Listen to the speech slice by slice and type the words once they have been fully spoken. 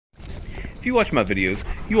If you watch my videos,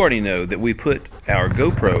 you already know that we put our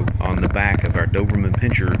GoPro on the back of our Doberman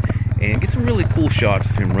Pinscher and get some really cool shots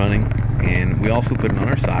of him running. And we also put it on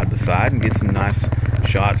our side-by-side and get some nice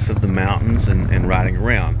shots of the mountains and riding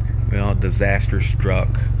around. Well, disaster struck.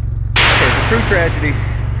 Okay, the true tragedy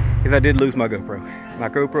is I did lose my GoPro. My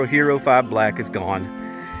GoPro Hero 5 Black is gone.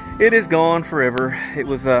 It is gone forever. It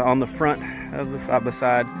was on the front of the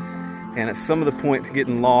side-by-side, and at some of the point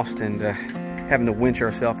getting lost and having to winch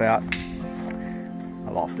ourselves out,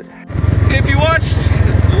 I lost it. If you watched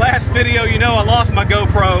the last video, you know I lost my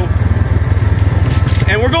GoPro,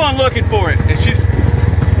 and we're going looking for it. And she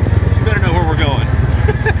better know where we're going.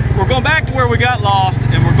 We're going back to where we got lost,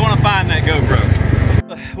 and we're going to find that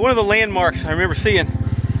GoPro. One of the landmarks I remember seeing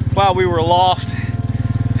while we were lost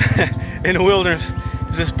in the wilderness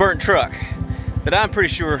is this burnt truck that I'm pretty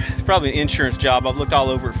sure it's probably an insurance job. I've looked all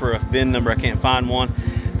over it for a VIN number. I can't find one,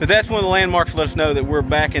 but that's one of the landmarks to let us know that we're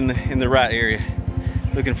back in the right area,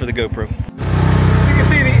 looking for the GoPro. You can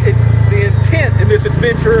see the intent in this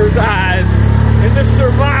adventurer's eyes and this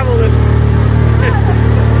survivalist.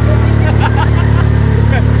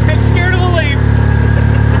 I'm scared of the leap.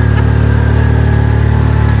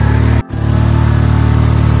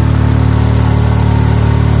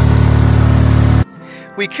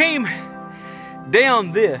 We came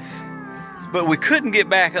down this, but we couldn't get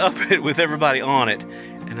back up it with everybody on it.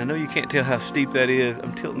 And I know you can't tell how steep that is.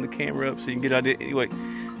 I'm tilting the camera up so you can get an idea. Anyway,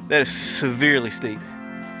 that is severely steep.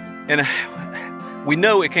 And we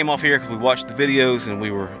know it came off here because we watched the videos, and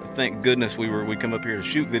we were, thank goodness we come up here to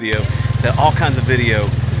shoot video, all kinds of video,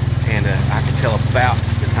 and I can tell about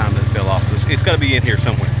the time that it fell off. It's got to be in here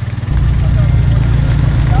somewhere.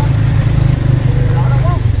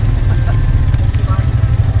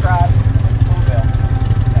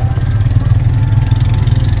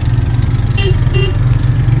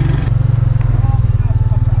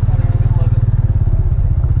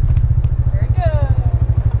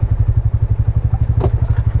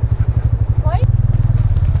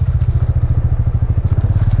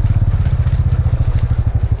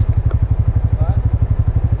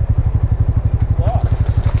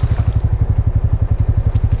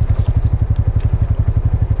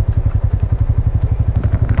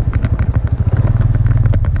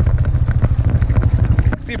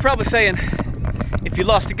 You're probably saying, if you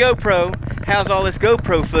lost a GoPro, how's all this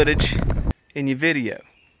GoPro footage in your video?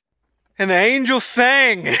 And the angels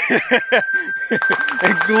sang and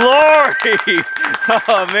glory.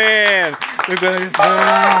 Oh man, look what it's doing.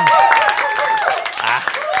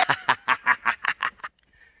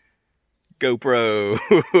 GoPro.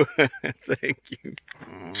 Thank you.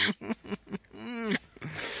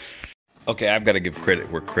 Okay, I've got to give credit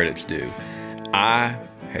where credit's due. I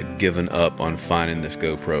had given up on finding this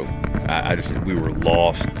GoPro. We were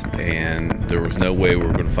lost, and there was no way we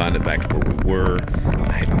were going to find it back to where we were.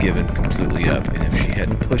 I had given completely up, and if she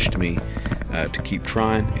hadn't pushed me to keep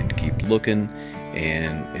trying and to keep looking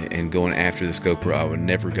and going after this GoPro, I would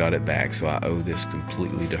never got it back. So I owe this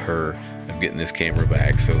completely to her of getting this camera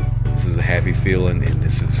back. So this is a happy feeling, and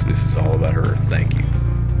this is all about her. Thank you.